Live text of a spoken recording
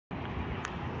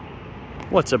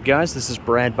What's up, guys? This is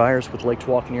Brad Byers with Lake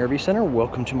Walking RV Center.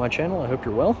 Welcome to my channel. I hope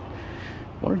you're well.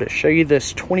 I wanted to show you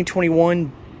this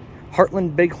 2021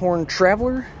 Heartland Bighorn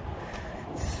Traveler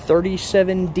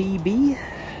 37DB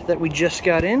that we just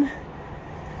got in.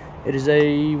 It is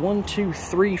a 1, 2,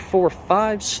 3, 4,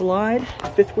 5 slide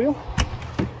fifth wheel,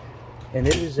 and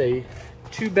it is a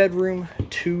 2-bedroom,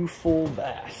 2 full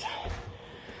bath.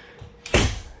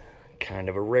 Kind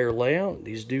of a rare layout.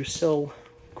 These do sell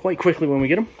quite quickly when we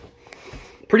get them.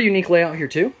 Pretty unique layout here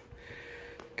too.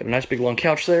 Got a nice big long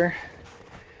couch there.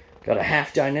 Got a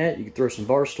half dinette. You can throw some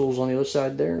bar stools on the other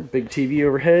side there. Big TV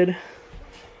overhead.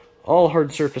 All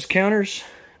hard surface counters.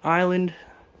 Island.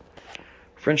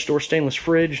 French door stainless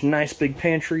fridge. Nice big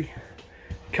pantry.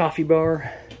 Coffee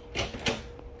bar.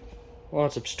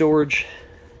 Lots of storage.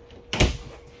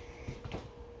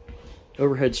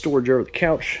 Overhead storage over the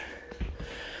couch.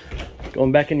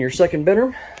 Going back into your second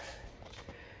bedroom.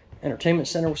 Entertainment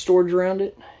center with storage around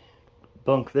it.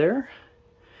 Bunk there.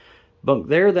 Bunk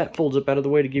there. That folds up out of the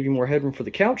way to give you more headroom for the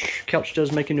couch. Couch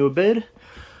does make into a bed.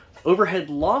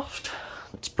 Overhead loft.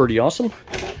 That's pretty awesome.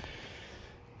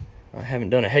 I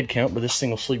haven't done a head count, but this thing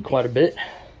will sleep quite a bit.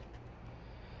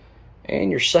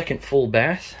 And your second full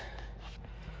bath.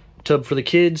 Tub for the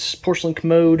kids. Porcelain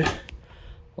commode.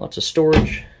 Lots of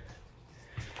storage.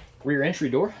 Rear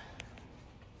entry door.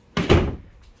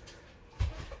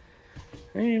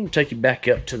 And we'll take you back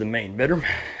up to the main bedroom.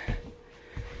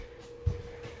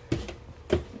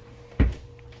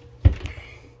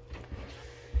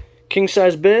 King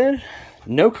size bed,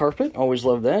 no carpet, always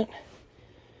love that.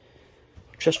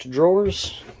 Chest of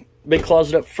drawers, big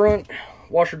closet up front,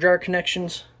 washer dryer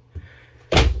connections,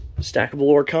 stackable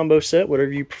or combo set,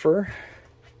 whatever you prefer.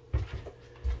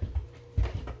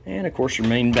 And of course your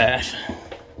main bath.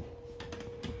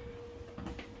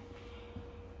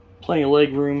 Plenty of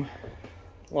leg room.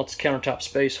 Lots of countertop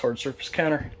space, hard surface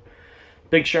counter.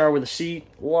 Big shower with a seat,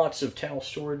 lots of towel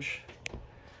storage.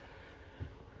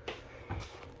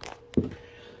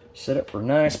 Set up for a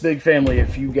nice big family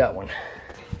if you got one.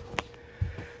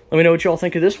 Let me know what y'all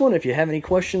think of this one. If you have any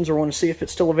questions or want to see if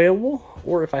it's still available,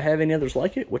 or if I have any others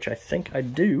like it, which I think I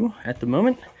do at the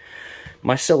moment.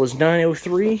 My cell is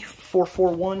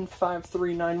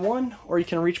 903-441-5391, or you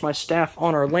can reach my staff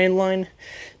on our landline,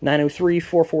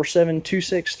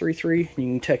 903-447-2633. You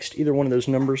can text either one of those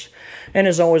numbers. And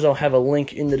as always, I'll have a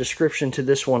link in the description to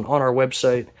this one on our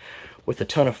website with a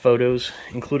ton of photos,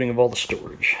 including of all the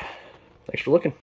storage. Thanks for looking.